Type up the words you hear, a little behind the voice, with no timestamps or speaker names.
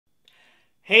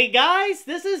Hey guys,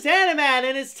 this is ANIMAT,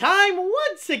 and it's time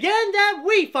once again that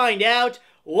we find out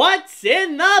what's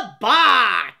in the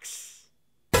box!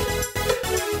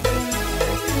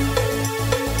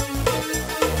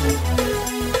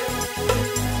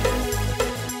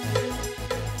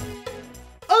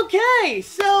 Okay,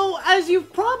 so as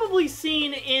you've probably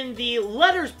seen in the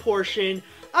letters portion,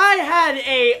 I had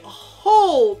a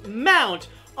whole mount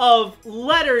of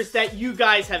letters that you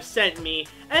guys have sent me,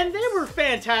 and they were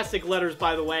fantastic letters,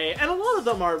 by the way, and a lot of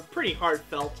them are pretty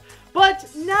heartfelt. But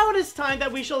now it is time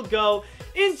that we shall go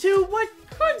into what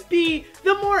could be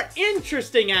the more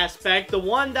interesting aspect, the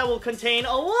one that will contain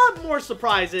a lot more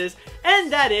surprises,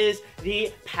 and that is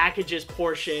the packages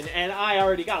portion. And I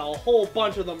already got a whole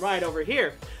bunch of them right over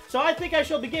here. So I think I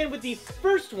shall begin with the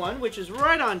first one, which is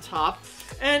right on top,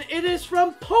 and it is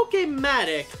from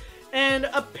Pokematic. And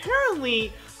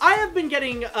apparently, I have been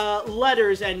getting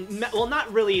letters and, well,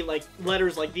 not really like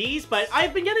letters like these, but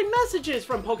I've been getting messages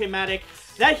from Pokematic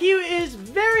that he is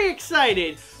very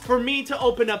excited for me to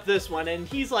open up this one, and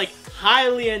he's like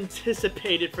highly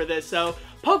anticipated for this. So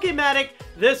Pokematic,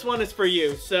 this one is for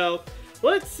you. So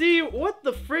let's see, what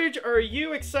the fridge are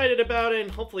you excited about? And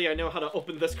hopefully I know how to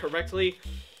open this correctly.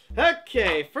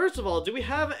 Okay, first of all, do we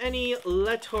have any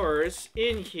letters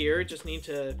in here? Just need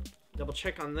to double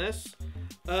check on this.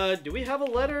 Do we have a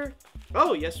letter?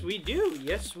 Oh, yes we do.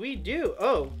 Yes we do.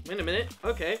 Oh, wait a minute.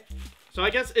 Okay. So I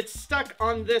guess it's stuck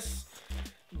on this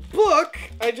book.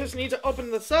 I just need to open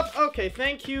this up. Okay,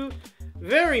 thank you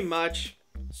very much.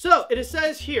 So, it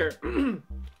says here,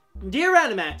 Dear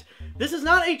ANIMAT, this is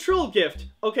not a troll gift.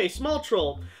 Okay, small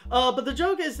troll. But the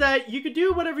joke is that you could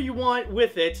do whatever you want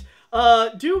with it.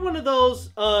 Do one of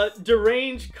those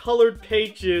deranged colored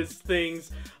pages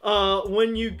things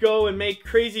when you go and make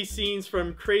crazy scenes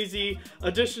from crazy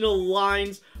additional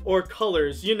lines or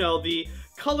colors. You know, the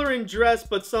color and dress,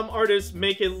 but some artists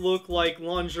make it look like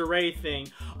lingerie thing.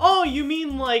 Oh, you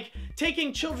mean like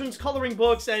taking children's coloring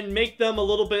books and make them a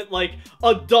little bit like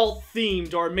adult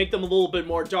themed, or make them a little bit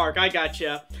more dark. I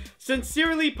gotcha.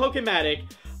 Sincerely, Pokematic.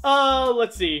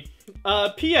 Let's see.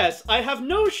 P.S. I have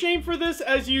no shame for this,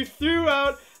 as you threw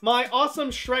out my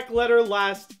awesome Shrek letter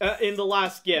in the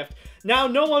last gift. Now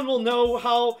no one will know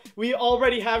how we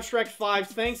already have Shrek 5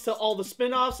 thanks to all the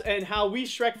spin-offs, and how we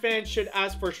Shrek fans should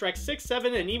ask for Shrek 6,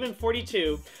 7, and even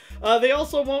 42. They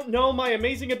also won't know my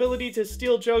amazing ability to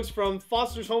steal jokes from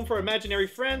Foster's Home for Imaginary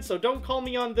Friends, so don't call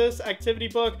me on this activity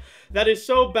book. That is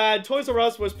so bad. Toys R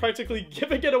Us was practically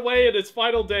giving it away in its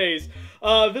final days.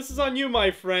 This is on you,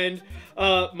 my friend.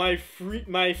 My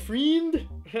friend,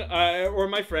 or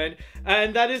my friend,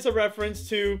 and that is a reference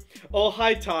to Oh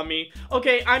Hi Tommy.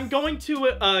 Okay, I'm going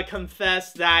to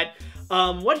confess that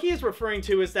what he is referring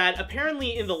to is that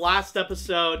apparently in the last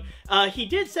episode, he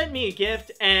did send me a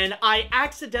gift, and I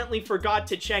accidentally forgot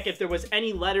to check if there was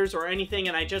any letters or anything,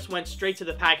 and I just went straight to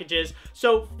the packages.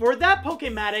 So for that,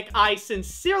 Pokematic, I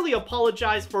sincerely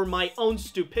apologize for my own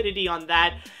stupidity on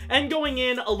that, and going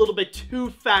in a little bit too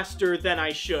faster than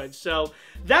I should. So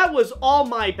that was all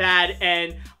my bad,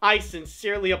 and I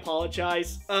sincerely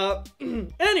apologize.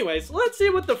 Anyways, let's see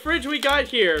what the fridge we got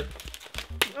here.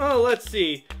 Oh, let's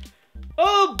see.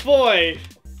 Oh boy,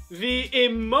 the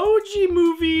Emoji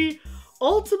Movie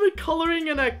Ultimate Coloring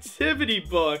and Activity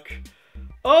Book.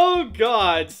 Oh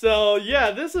god, so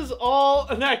yeah, this is all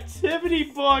an activity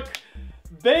book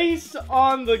based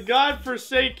on the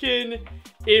godforsaken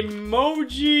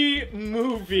Emoji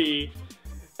Movie.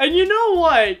 And you know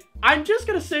what? I'm just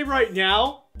gonna say right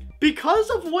now, because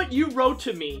of what you wrote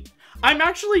to me, I'm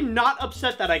actually not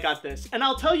upset that I got this. And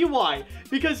I'll tell you why.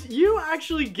 Because you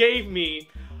actually gave me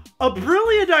a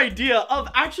brilliant idea of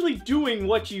actually doing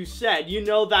what you said. You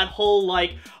know, that whole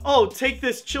like, oh, take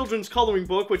this children's coloring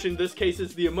book, which in this case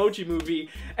is the Emoji Movie,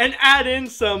 and add in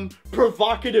some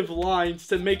provocative lines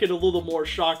to make it a little more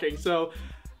shocking. So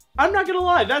I'm not gonna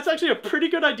lie, that's actually a pretty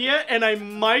good idea, and I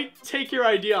might take your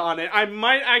idea on it. I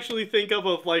might actually think of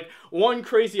like one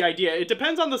crazy idea. It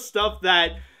depends on the stuff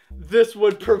that this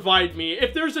would provide me,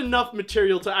 if there's enough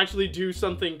material to actually do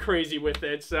something crazy with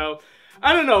it. So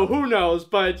I don't know, who knows,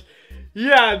 but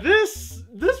yeah, this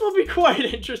will be quite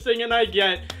interesting, and I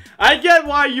get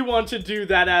why you want to do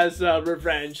that as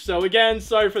revenge. So again,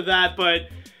 sorry for that, but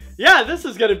yeah, this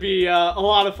is gonna be a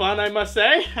lot of fun, I must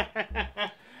say.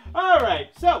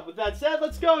 Alright, so with that said,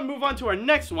 let's go and move on to our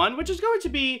next one, which is going to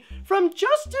be from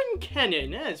Justin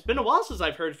Kennan. It's been a while since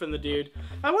I've heard from the dude.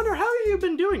 I wonder how you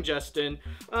been doing, Justin.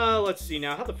 Let's see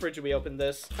now, how the fridge do we open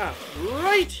this? Ah,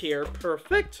 right here,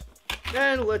 perfect.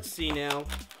 And let's see now.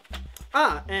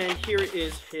 Ah, and here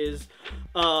is his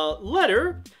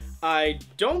letter. I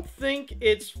don't think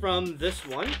it's from this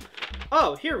one.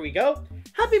 Oh, here we go.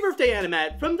 Happy birthday,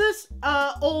 Animat! From this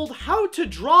old how to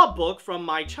draw book from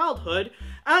my childhood,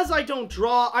 as I don't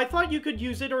draw, I thought you could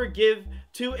use it or give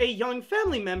to a young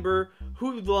family member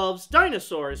who loves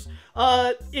dinosaurs.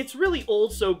 It's really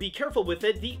old, so be careful with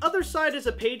it. The other side is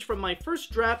a page from my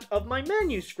first draft of my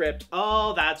manuscript.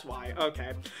 Oh, that's why.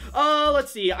 Okay.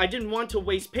 Let's see. I didn't want to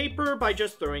waste paper by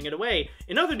just throwing it away.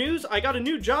 In other news, I got a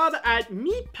new job at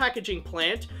meat packaging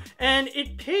plant, and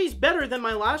it pays better than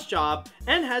my last job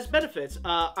and has benefits.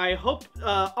 I hope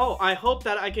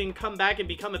that I can come back and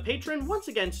become a patron once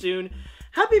again soon.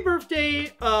 Happy birthday,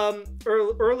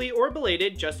 early or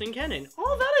belated, Justin Cannon.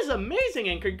 Oh, that is amazing,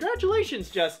 and congratulations,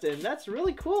 Justin. That's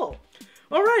really cool.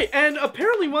 All right, and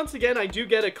apparently, once again, I do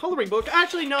get a coloring book.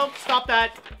 Actually, no, stop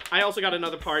that. I also got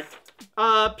another part.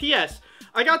 P.S.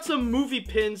 I got some movie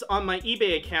pins on my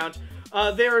eBay account.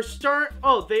 They are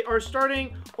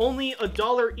starting only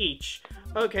 $1 each.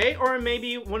 Okay, or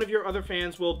maybe one of your other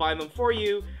fans will buy them for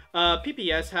you.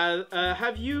 PPS,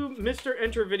 have you Mr.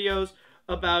 Enter videos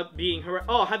about being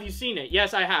oh, have you seen it?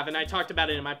 Yes, I have, and I talked about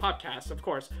it in my podcast, of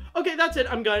course. Okay, that's it.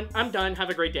 I'm done. Have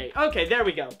a great day. Okay, there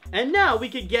we go. And now we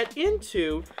could get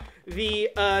into the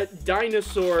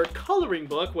dinosaur coloring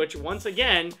book, which once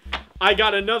again, I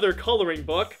got another coloring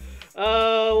book.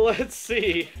 Let's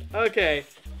see. Okay,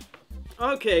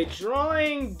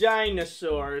 drawing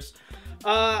dinosaurs.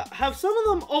 Have some of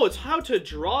them, oh, it's how to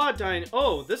draw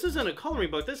oh, this isn't a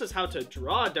coloring book. This is how to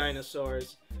draw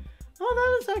dinosaurs. Oh,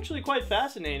 that is actually quite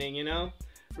fascinating, you know?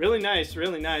 Really nice,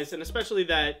 and especially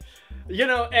that, you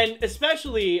know, and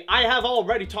especially, I have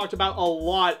already talked about a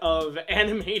lot of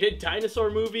animated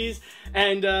dinosaur movies,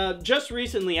 and just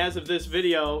recently, as of this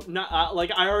video,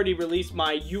 like, I already released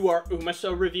my You Are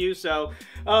Umaso review, so,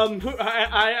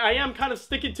 I am kind of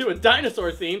sticking to a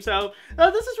dinosaur theme, so,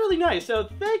 this is really nice, so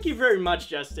thank you very much,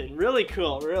 Justin. Really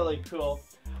cool, really cool.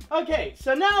 Okay,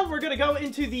 so now we're gonna go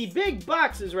into the big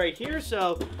boxes right here,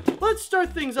 so let's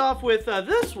start things off with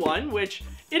this one, which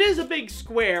it is a big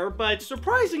square, but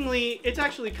surprisingly, it's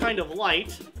actually kind of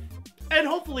light, and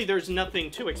hopefully there's nothing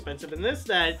too expensive in this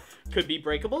that could be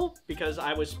breakable, because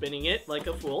I was spinning it like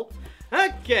a fool.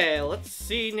 Okay, let's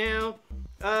see now.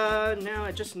 Now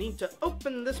I just need to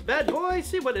open this bad boy,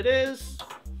 see what it is.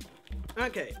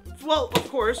 Okay, well, of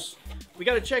course, we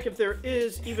gotta check if there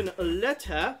is even a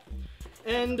letter.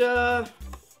 And,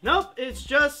 nope, it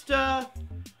just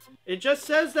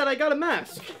says that I got a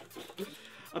mask.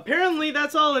 Apparently,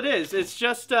 that's all it is. It's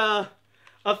just, a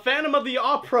Phantom of the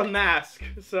Opera mask.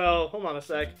 So, hold on a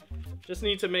sec. Just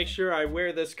need to make sure I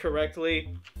wear this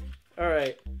correctly.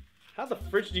 Alright. How the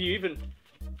fridge do you even...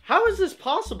 How is this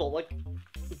possible? Like,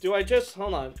 do I just...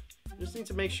 Hold on. Just need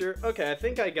to make sure... Okay, I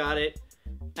think I got it.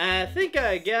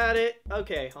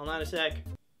 Okay, hold on a sec.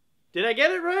 Did I get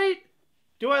it right?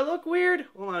 Do I look weird?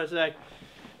 Hold on a sec.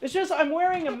 It's just I'm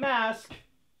wearing a mask,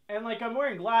 and like I'm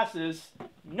wearing glasses.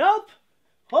 Nope.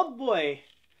 Oh boy.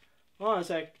 Hold on a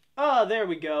sec. Ah, there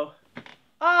we go.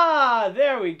 Ah,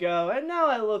 there we go. And now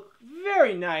I look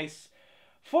very nice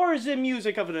for the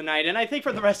music of the night. And I think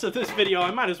for the rest of this video,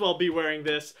 I might as well be wearing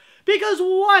this. Because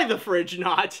why the fridge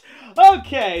not?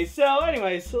 Okay, so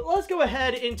anyways, so let's go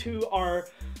ahead into our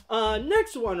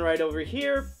next one right over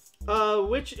here.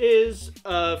 Which is,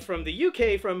 from the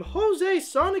UK, from Jose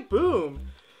Sonic Boom.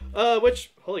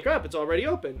 Which, holy crap, it's already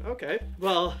open. Okay.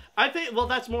 Well, I think, well,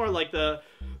 that's more like the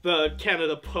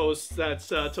Canada Post that's,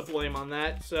 to blame on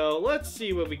that. So, let's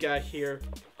see what we got here.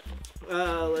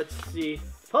 Let's see.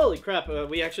 Holy crap,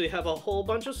 we actually have a whole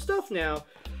bunch of stuff now.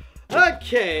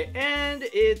 Okay, and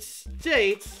it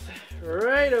states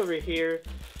right over here.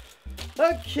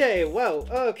 Okay, wow,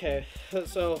 okay.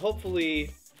 So,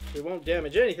 hopefully... we won't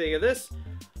damage anything of this.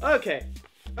 Okay.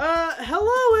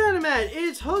 Hello, Animat!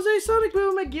 It's Jose Sonic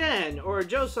Boom again, or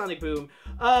Joe Sonic Boom.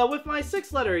 With my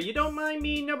 6th letter. You don't mind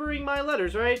me numbering my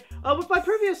letters, right? With my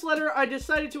previous letter, I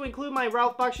decided to include my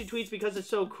Ralph Bakshi tweets because it's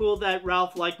so cool that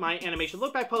Ralph liked my animation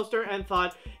look back poster and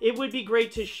thought it would be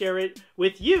great to share it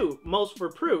with you, most for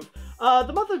proof.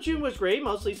 The month of June was great,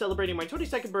 mostly celebrating my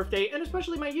 22nd birthday, and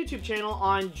especially my YouTube channel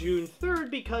on June 3rd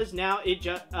because now it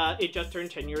just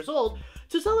turned 10 years old.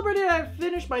 To celebrate it, I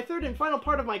finished my 3rd and final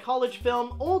part of my college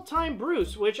film, Old Time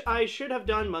Bruce, which I should have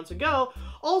done months ago.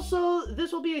 Also,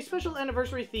 this will be a special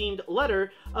anniversary-themed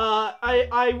letter.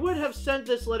 I would have sent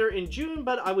this letter in June,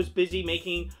 but I was busy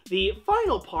making the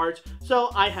final part,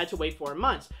 so I had to wait 4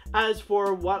 months. As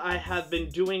for what I have been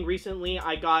doing recently,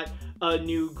 I got a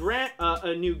new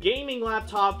gaming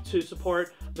laptop to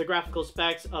support the graphical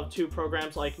specs of 2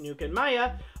 programs like Nuke and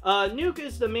Maya. Nuke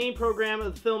is the main program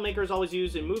the filmmakers always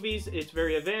use in movies. It's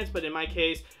very advanced, but in my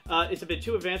case, it's a bit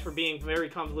too advanced for being very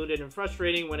convoluted and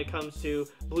frustrating when it comes to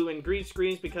blue and green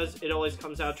screens because it always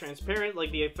comes out transparent,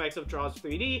 like the effects of Jaws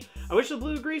 3D. I wish the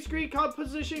blue-green screen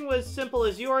composition was simple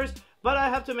as yours, but I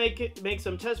have to make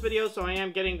some test videos, so I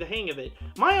am getting the hang of it.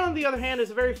 Maya, on the other hand,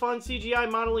 is a very fun CGI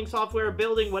modeling software.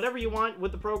 Building whatever you want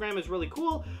with the program is really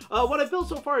cool. What I've built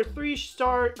so far is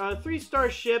 3-star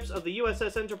ships of the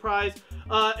USS Enterprise,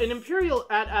 an Imperial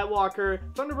AT-AT Walker,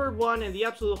 Thunderbird 1, and the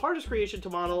absolute hardest creation to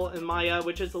model in Maya,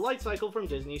 which is the light cycle from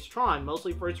Disney's Tron,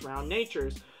 mostly for its round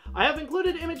natures. I have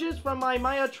included images from my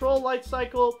Maya Troll light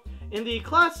cycle in the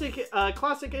classic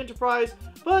Enterprise,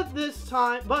 but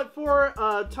for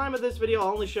time of this video,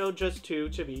 I'll only show just 2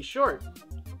 to be short.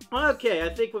 Okay, I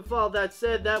think with all that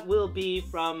said, that will be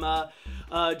from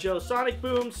Joe Sonic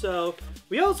Boom. So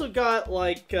we also got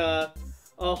like a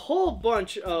whole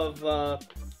bunch of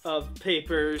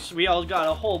papers. We all got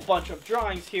a whole bunch of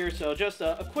drawings here. So just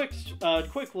a quick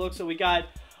look. So we got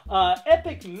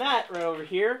Epic Matt right over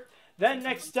here. Then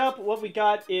next up, what we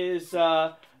got is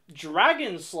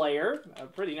Dragon Slayer, a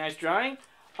pretty nice drawing.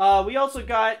 We also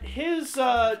got his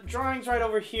drawings right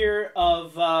over here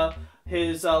of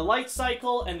his light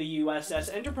cycle and the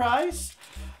USS Enterprise.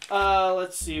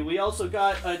 Let's see, we also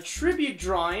got a tribute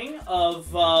drawing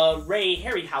of Ray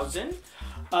Harryhausen.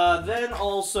 Then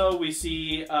also we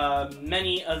see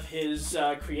many of his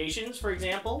creations, for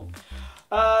example.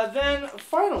 Then,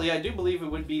 finally, I do believe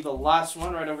it would be the last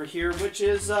one right over here, which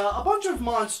is a bunch of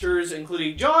monsters,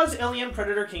 including Jaws, Alien,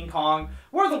 Predator, King Kong,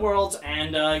 War of the Worlds,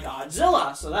 and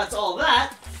Godzilla. So that's all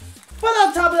that. But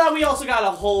on top of that, we also got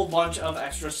a whole bunch of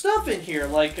extra stuff in here.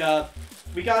 Like,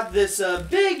 we got this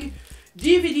big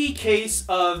DVD case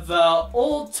of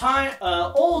old-timer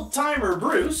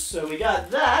Bruce. So we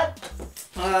got that.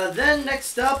 Then,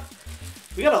 next up,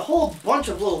 we got a whole bunch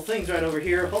of little things right over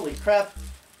here. Holy crap.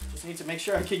 Need to make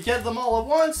sure I can get them all at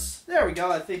once. There we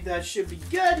go. I think that should be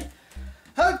good.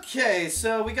 Okay,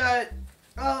 so we got,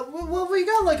 well, we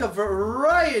got like a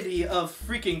variety of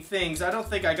freaking things. I don't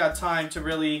think I got time to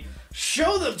really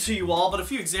show them to you all, but a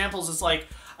few examples is like,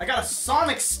 I got a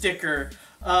Sonic sticker.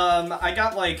 I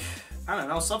got like, I don't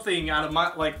know, something out of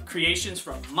my, like, creations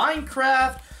from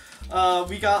Minecraft.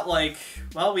 We got like,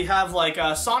 well, we have like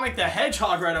Sonic the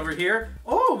Hedgehog right over here.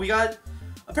 Oh,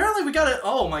 apparently we got it.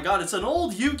 Oh my god, it's an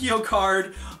old Yu-Gi-Oh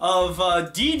card of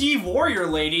DD Warrior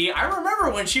Lady. I remember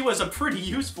when she was a pretty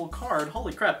useful card.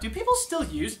 Holy crap, do people still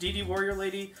use DD Warrior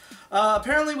Lady?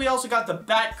 Apparently we also got the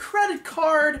Bat credit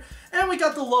card, and we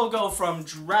got the logo from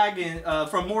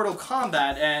from Mortal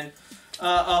Kombat, and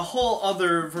a whole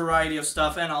other variety of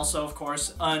stuff, and also, of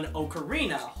course, an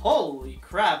ocarina. Holy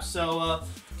crap. So,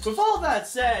 with all that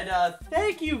said,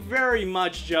 thank you very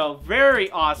much, Joe. Very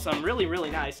awesome. Really,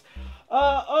 really nice.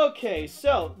 Okay,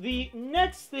 so the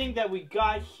next thing that we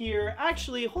got here,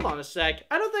 actually, hold on a sec.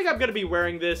 I don't think I'm going to be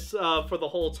wearing this for the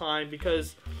whole time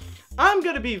because I'm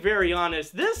going to be very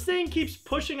honest. This thing keeps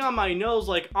pushing on my nose,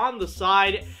 like, on the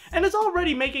side, and it's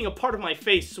already making a part of my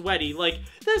face sweaty. Like,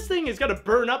 this thing is going to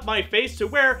burn up my face to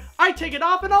where I take it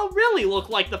off and I'll really look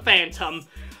like the Phantom.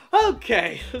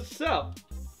 Okay, so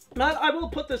I will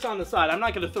put this on the side. I'm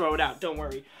not going to throw it out, don't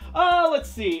worry. Let's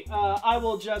see. I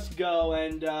will just go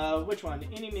and, which one?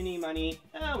 Eeny, meeny, money.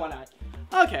 Why not?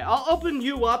 Okay, I'll open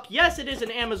you up. Yes, it is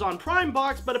an Amazon Prime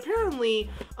box, but apparently,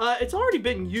 it's already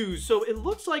been used, so it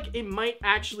looks like it might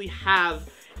actually have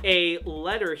a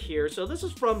letter here. So this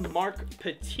is from Mark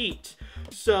Petite.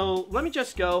 So let me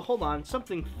just go. Hold on.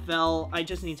 Something fell. I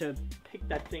just need to pick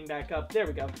that thing back up. There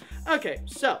we go. Okay,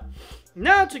 so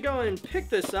now to go and pick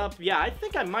this up. Yeah, I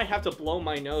think I might have to blow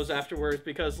my nose afterwards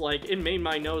because, like, it made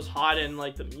my nose hot and,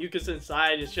 like, the mucus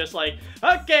inside is just like,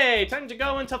 okay, time to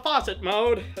go into faucet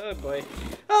mode. Oh, boy.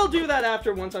 I'll do that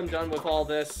after once I'm done with all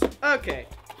this. Okay.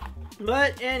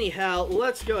 But anyhow,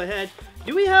 let's go ahead.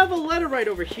 Do we have a letter right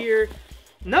over here?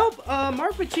 Nope,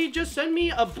 Mark Petit just sent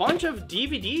me a bunch of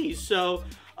DVDs, so,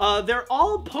 they're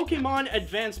all Pokemon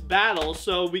Advanced Battles,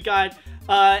 so we got,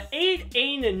 8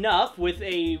 Ain't Enough with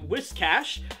a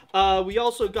Whiscash, we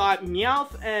also got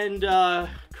Meowth and,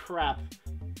 crap.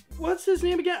 What's his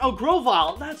name again? Oh,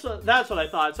 Grovyle, that's what I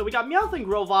thought. So we got Meowth and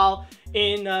Grovyle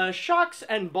in, Shocks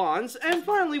and Bonds, and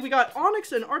finally we got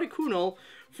Onix and Articuno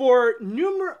for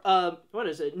numero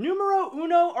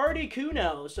uno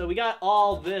Articuno. So we got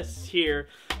all this here.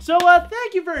 So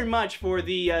thank you very much for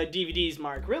the DVDs,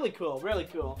 Mark. Really cool, really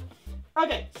cool.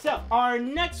 Okay, so our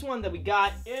next one that we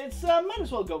got, it's might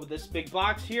as well go with this big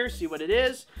box here, see what it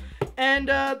is. And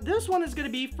this one is going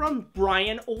to be from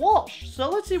Brian Walsh. So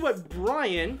let's see what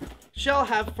Brian shall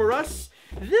have for us.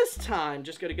 this time,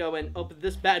 just gonna go and open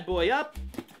this bad boy up.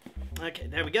 Okay,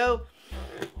 there we go.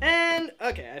 And,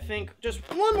 okay, I think just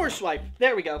one more swipe.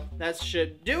 There we go. That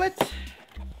should do it.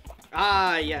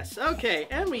 Ah, yes. Okay,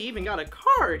 and we even got a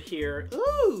card here.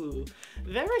 Ooh,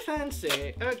 very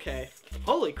fancy. Okay.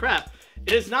 Holy crap.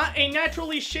 It is not a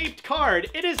naturally shaped card.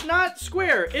 It is not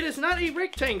square. It is not a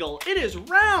rectangle. It is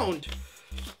round.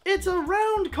 It's a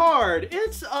round card.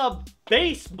 It's a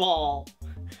baseball.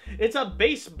 It's a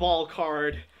baseball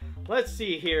card. Let's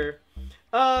see here.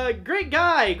 Great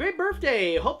guy. Great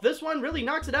birthday. Hope this one really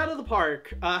knocks it out of the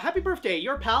park. Happy birthday.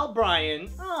 Your pal, Brian.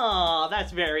 Aw,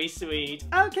 that's very sweet.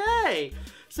 Okay.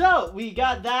 So, we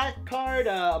got that card.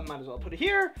 Might as well put it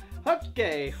here.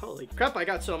 Okay. Holy crap, I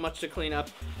got so much to clean up.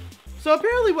 So,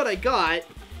 apparently what I got...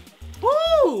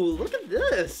 Ooh, look at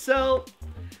this. So,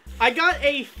 I got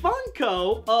a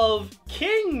Funko of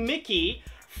King Mickey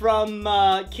from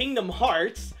Kingdom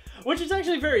Hearts, which is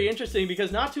actually very interesting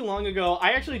because not too long ago,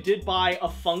 I actually did buy a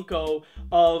Funko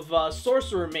of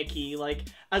Sorcerer Mickey, like,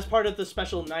 as part of the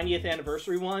special 90th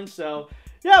anniversary one, so,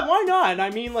 yeah, why not? I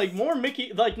mean, like, more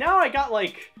Mickey, like, now I got,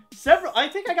 like, several, I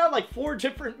think I got, like, 4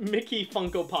 different Mickey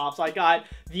Funko Pops. I got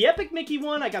the Epic Mickey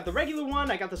one, I got the regular one,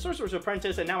 I got the Sorcerer's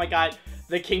Apprentice, and now I got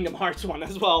the Kingdom Hearts one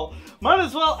as well. Might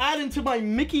as well add into my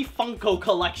Mickey Funko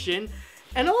collection.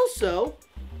 And also,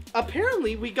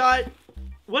 apparently, we got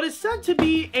what is said to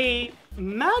be a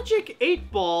Magic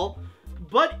 8-Ball,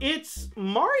 but it's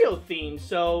Mario themed,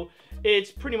 so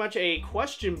it's pretty much a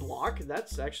question block.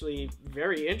 That's actually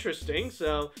very interesting.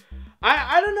 So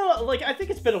I don't know, like, I think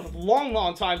it's been a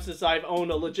long time since I've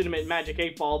owned a legitimate Magic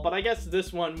 8-Ball, but I guess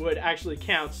this one would actually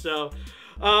count. So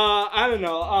I don't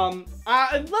know.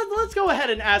 Let's go ahead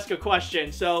and ask a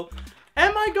question. So,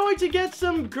 am I going to get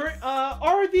some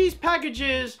are these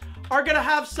packages are gonna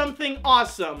have something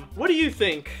awesome? What do you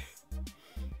think?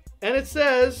 And it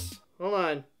says, hold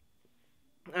on.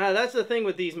 That's the thing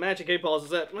with these Magic 8-Balls is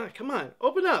that, come on,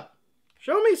 open up.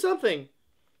 Show me something.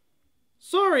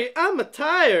 Sorry, I'm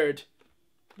tired.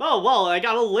 Oh, well, I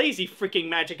got a lazy freaking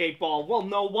Magic 8-Ball. Well,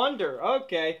 no wonder.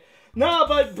 Okay. No,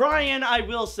 but Brian, I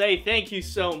will say thank you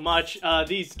so much.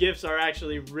 These gifts are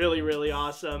actually really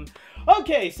awesome.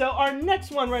 Okay, so our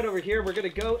next one right over here, we're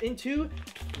going to go into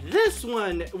this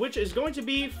one, which is going to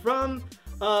be from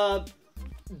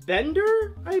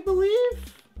Bender, I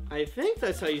believe. I think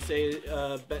that's how you say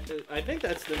it. I think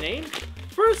that's the name.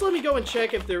 First, let me go and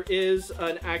check if there is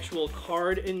an actual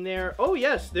card in there. Oh,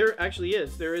 yes, there actually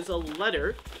is. There is a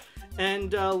letter.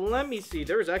 And let me see.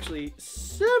 There's actually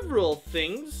several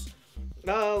things.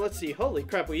 Let's see. Holy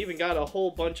crap, we even got a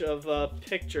whole bunch of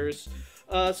pictures.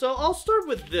 So I'll start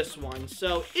with this one.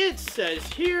 So it says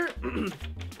here...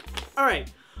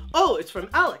 Alright. Oh, it's from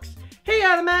Alex. Hey,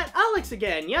 Animat, Alex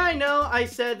again. Yeah, I know I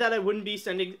said that I wouldn't be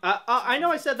sending... I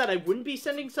know I said that I wouldn't be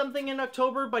sending something in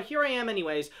October, but here I am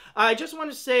anyways. I just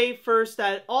want to say first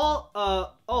that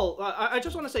I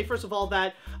just want to say first of all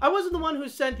that I wasn't the one who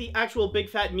sent the actual big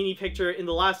fat mini picture in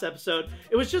the last episode.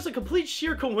 It was just a complete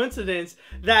sheer coincidence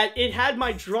that it had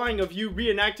my drawing of you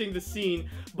reenacting the scene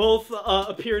both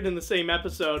appeared in the same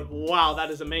episode. Wow,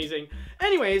 that is amazing.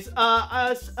 Anyways,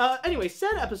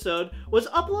 said episode was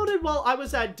uploaded while I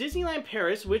was at Disneyland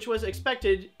Paris, which was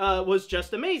expected, was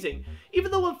just amazing. Even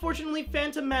though, unfortunately,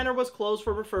 Phantom Manor was closed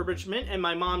for refurbishment and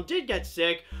my mom did get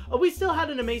sick, we still had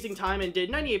an amazing time and did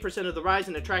 98% of the rides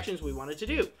and attractions we wanted to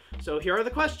do. So here are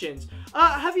the questions.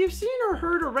 Have you seen or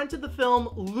heard or rented the film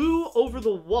Lou Over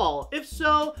the Wall? If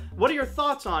so, what are your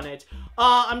thoughts on it?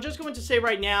 I'm just going to say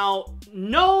right now,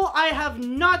 no, I have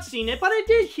not seen it, but I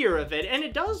did hear of it, and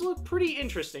it does look pretty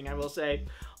interesting, I will say.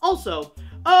 Also,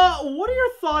 what are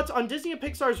your thoughts on Disney and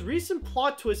Pixar's recent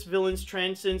plot twist villains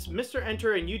trend since Mr.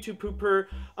 Enter and YouTube pooper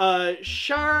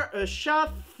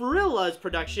Shafrilla's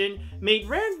production made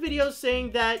random videos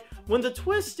saying that when the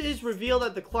twist is revealed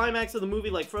at the climax of the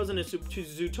movie like Frozen to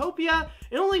Zootopia,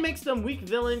 it only makes them weak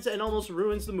villains and almost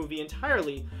ruins the movie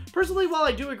entirely. Personally, while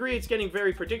I do agree it's getting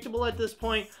very predictable at this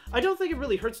point, I don't think it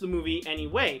really hurts the movie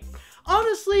anyway.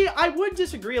 Honestly, I would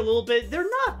disagree a little bit. They're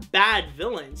not bad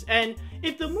villains, and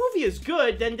if the movie is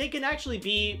good, then they can actually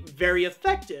be very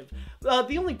effective.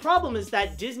 The only problem is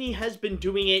that Disney has been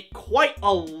doing it quite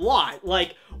a lot,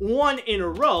 like one in a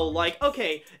row. Like,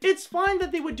 okay, it's fine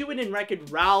that they would do it in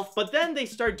Wreck-It Ralph, but then they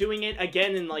start doing it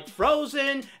again in like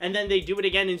Frozen, and then they do it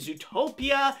again in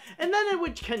Zootopia, and then it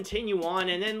would continue on,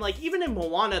 and then like even in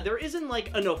Moana, there isn't like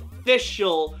an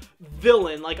official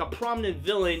villain, like a prominent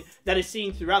villain that is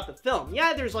seen throughout the film.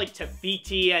 Yeah, there's like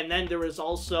Tafiti, and then there is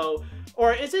also,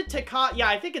 or is it Taka? Yeah,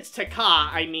 I think it's Taka,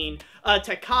 I mean,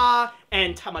 Taka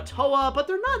and Tamatoa, but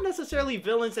they're not necessarily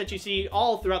villains that you see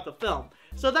all throughout the film.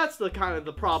 So that's the kind of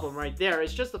the problem right there.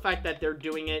 It's just the fact that they're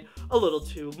doing it a little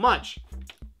too much.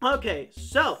 Okay,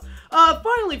 so,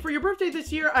 finally, for your birthday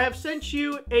this year, I have sent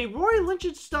you a Roy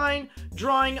Lichtenstein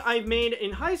drawing I made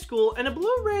in high school and a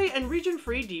Blu-ray and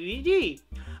region-free DVD.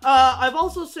 I've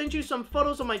also sent you some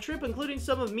photos of my trip, including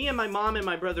some of me and my mom and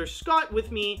my brother Scott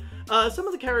with me, some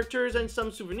of the characters, and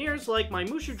some souvenirs like my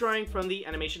Mushu drawing from the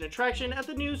animation attraction at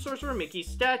the new Sorcerer Mickey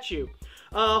statue.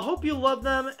 Hope you love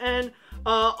them, and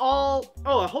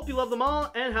I hope you love them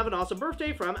all, and have an awesome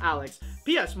birthday from Alex.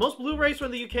 P.S. Most Blu-rays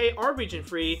from the UK are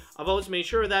region-free. I've always made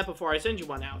sure of that before I send you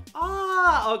one out.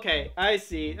 Ah, okay, I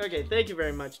see. Okay, thank you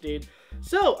very much, dude.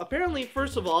 So, apparently,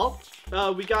 first of all,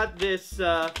 we got this,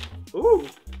 a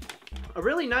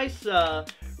really nice,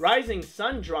 rising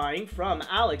sun drawing from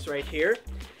Alex right here.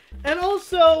 And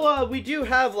also, we do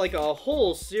have, like, a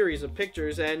whole series of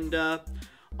pictures, and,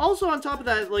 also on top of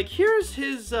that, like, here's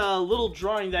his, little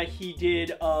drawing that he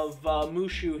did of,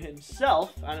 Mushu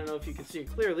himself. I don't know if you can see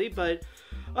it clearly, but,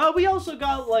 we also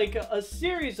got, like, a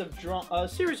series of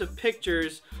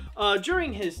pictures,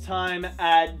 during his time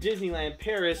at Disneyland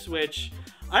Paris, which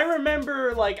I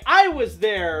remember, like, I was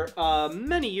there,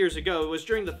 many years ago. It was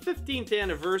during the 15th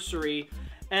anniversary,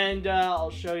 and,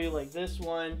 I'll show you, like, this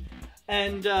one.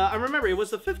 And, I remember it was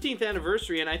the 15th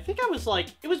anniversary, and I think I was, like,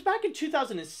 it was back in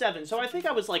 2007, so I think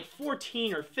I was, like,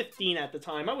 14 or 15 at the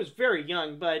time. I was very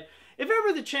young, but if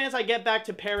ever the chance I get back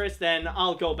to Paris, then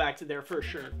I'll go back to there for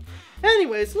sure.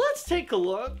 Anyways, let's take a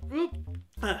look.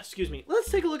 Excuse me. Let's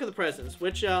take a look at the presents,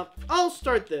 which, I'll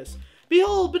start this.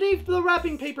 Behold, beneath the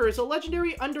wrapping paper is a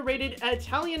legendary, underrated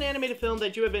Italian animated film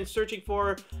that you have been searching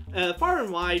for far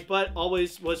and wide, but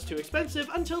always was too expensive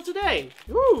until today.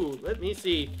 Ooh, let me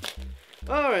see.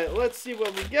 Alright, let's see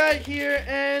what we got here,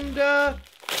 and,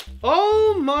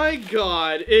 oh my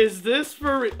god, is this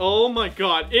for real? Oh my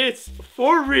god, it's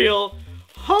for real.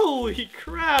 Holy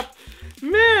crap.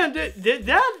 Man, did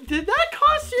that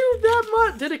cost you that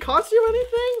much? Did it cost you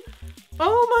anything?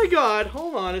 Oh my god,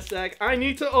 hold on a sec. I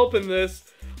need to open this.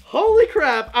 Holy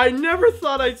crap, I never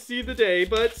thought I'd see the day,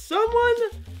 but someone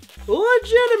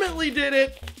legitimately did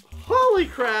it. Holy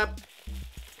crap.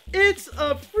 It's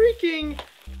a freaking...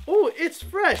 Oh, it's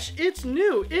fresh. It's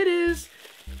new. It is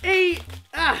a...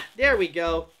 there we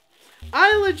go.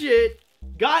 I legit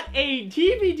got a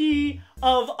DVD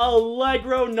of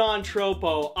Allegro Non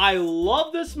Troppo. I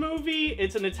love this movie.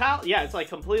 It's an Italian... Yeah, it's like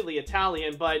completely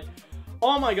Italian, but...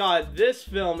 Oh my god, this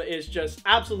film is just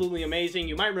absolutely amazing.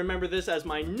 You might remember this as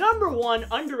my #1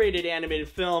 underrated animated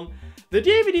film. The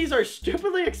DVDs are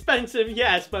stupidly expensive,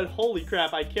 yes, but holy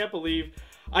crap, I can't believe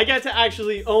I get to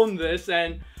actually own this,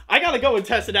 and I gotta go and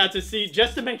test it out to see,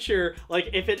 just to make sure, like,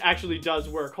 if it actually does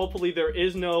work. Hopefully there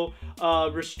is no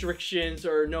restrictions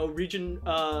or no region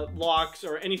locks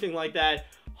or anything like that.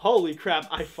 Holy crap,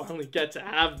 I finally get to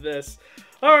have this.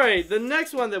 Alright, the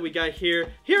next one that we got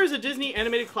here. Here is a Disney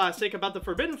animated classic about the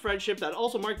forbidden friendship that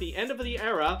also marked the end of the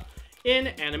era in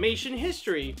animation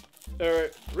history.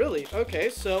 Really?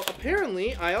 Okay, so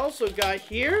apparently I also got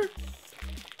here.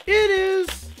 It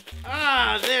is...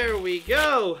 there we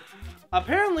go.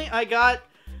 Apparently I got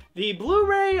the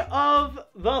Blu-ray of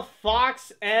The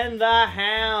Fox and the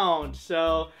Hound.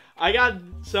 So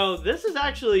this is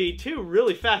actually two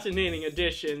really fascinating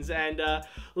editions, and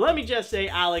let me just say,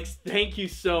 Alex, thank you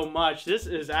so much. This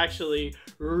is actually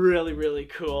really, really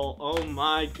cool. Oh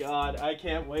my god, I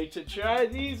can't wait to try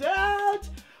these out.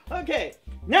 Okay,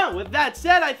 now with that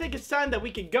said, I think it's time that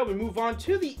we can go and move on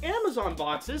to the Amazon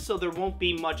boxes, so there won't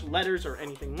be much letters or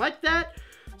anything like that.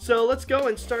 So let's go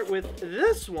and start with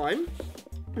this one.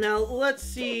 Now let's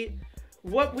see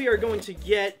what we are going to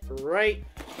get right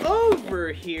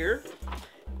over here.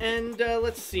 And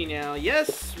let's see now.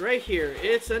 Yes, right here.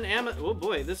 It's an oh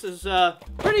boy, this is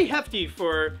pretty hefty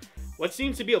for what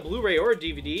seems to be a Blu-ray or a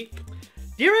DVD.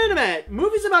 Dear Animat,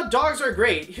 movies about dogs are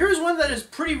great. Here's one that is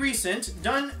pretty recent,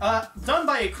 done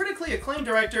by a critically acclaimed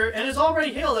director, and is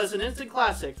already hailed as an instant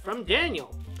classic, from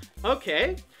Daniel.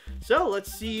 Okay, so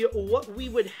let's see what we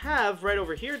would have right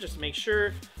over here, just to make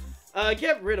sure.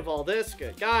 Get rid of all this.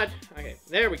 Good God. Okay,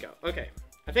 there we go. Okay,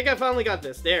 I think I finally got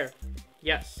this. There.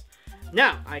 Yes.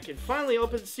 Now, I can finally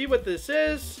see what this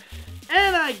is.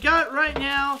 And I got right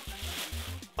now...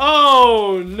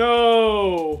 Oh,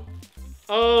 no.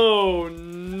 Oh,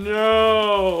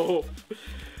 no.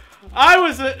 I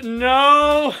was...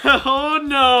 No. Oh,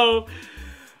 no.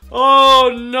 Oh,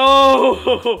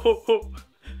 no.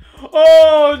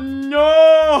 Oh,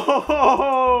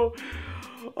 no.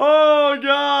 Oh,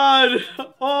 God.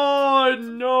 Oh,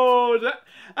 no.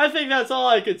 I think that's all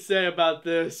I could say about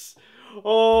this.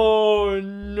 Oh,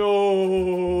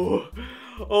 no.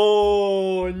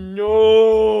 Oh,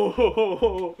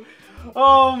 no.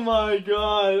 Oh, my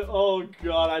God. Oh,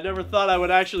 God. I never thought I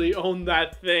would actually own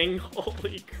that thing.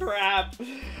 Holy crap.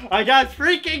 I got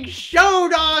freaking show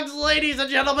dogs, ladies and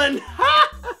gentlemen.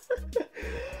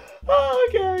 Oh,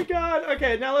 okay, God.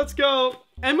 Okay, now let's go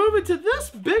and move into this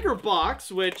bigger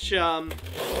box, which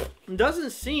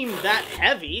doesn't seem that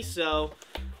heavy, so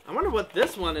I wonder what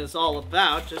this one is all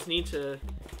about. Just need to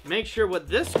make sure what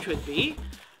this could be.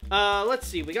 Let's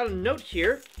see. We got a note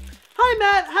here. Hi,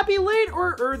 Matt. Happy late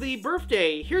or early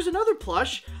birthday. Here's another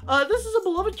plush. This is a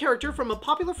beloved character from a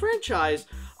popular franchise.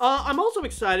 I'm also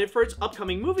excited for its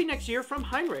upcoming movie next year from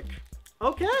Heinrich.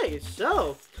 Okay,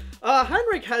 so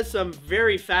Heinrich has some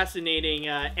very fascinating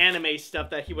anime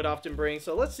stuff that he would often bring.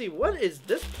 So let's see, what is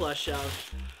this plush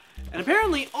of? And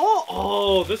apparently,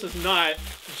 oh, this is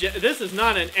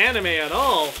not an anime at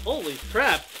all. Holy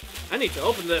crap! I need to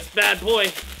open this bad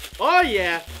boy. Oh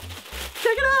yeah,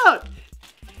 check it out.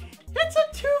 It's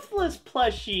a Toothless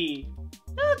plushie.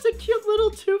 That's a cute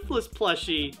little Toothless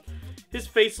plushie. His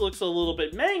face looks a little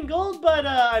bit mangled, but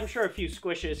I'm sure a few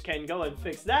squishes can go and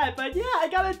fix that. But yeah, I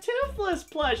got a Toothless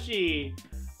plushie.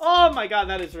 Oh my God,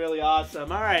 that is really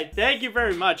awesome. All right, thank you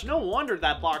very much. No wonder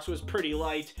that box was pretty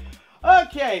light.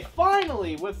 Okay,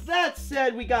 finally, with that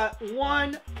said, we got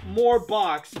one more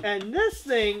box. And this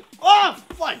thing, oh,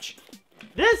 fudge.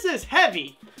 This is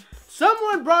heavy.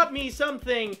 Someone brought me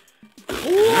something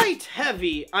quite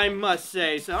heavy, I must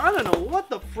say. So I don't know what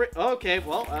the frick. Okay,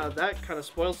 well, that kind of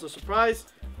spoils the surprise.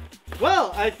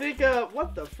 Well, I think,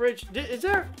 what the fridge is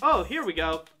there? Oh, here we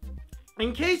go.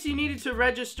 In case you needed to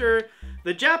register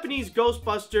the Japanese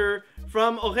Ghostbuster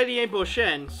from Aurélien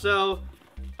Beauchesne. So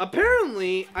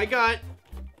apparently, I got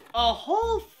a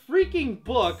whole freaking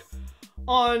book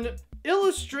on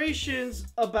illustrations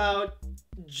about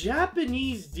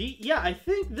Japanese yeah, I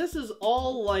think this is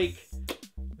all like.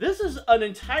 This is an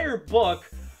entire book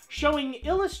showing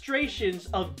illustrations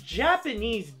of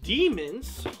Japanese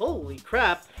demons. Holy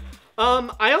crap.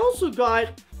 I also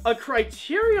got a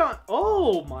Criterion.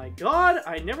 Oh my God,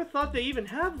 I never thought they even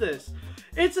have this.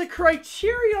 It's a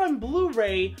Criterion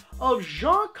Blu-ray of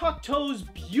Jean Cocteau's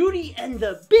Beauty and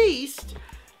the Beast.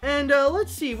 And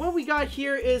let's see, what we got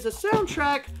here is a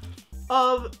soundtrack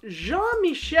of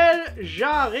Jean-Michel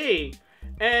Jarre.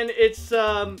 And it's,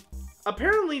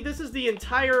 apparently, this is the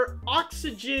entire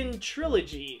Oxygen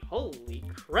trilogy. Holy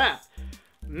crap.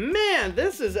 Man,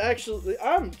 this is actually,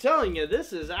 I'm telling you,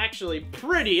 this is actually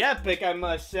pretty epic, I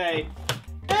must say.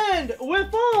 And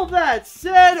with all that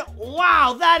said,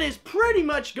 wow, that is pretty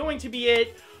much going to be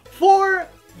it for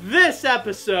this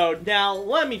episode. Now,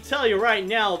 let me tell you right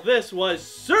now, this was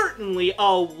certainly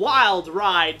a wild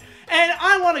ride. And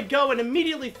I want to go and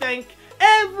immediately thank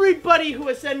everybody who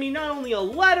has sent me not only a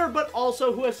letter, but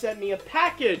also who has sent me a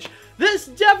package. This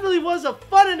definitely was a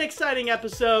fun and exciting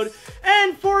episode.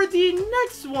 And for the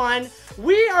next one,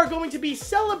 we are going to be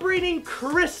celebrating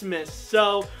Christmas.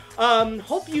 So,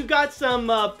 hope you got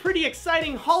some pretty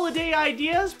exciting holiday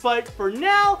ideas. But for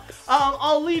now,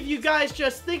 I'll leave you guys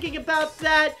just thinking about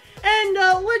that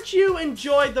and let you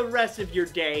enjoy the rest of your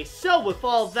day. So with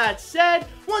all that said,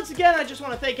 once again, I just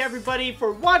want to thank everybody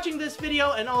for watching this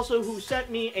video and also who sent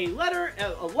me a letter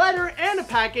and a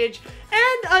package.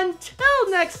 And until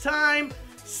next time,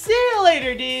 see you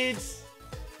later, dudes.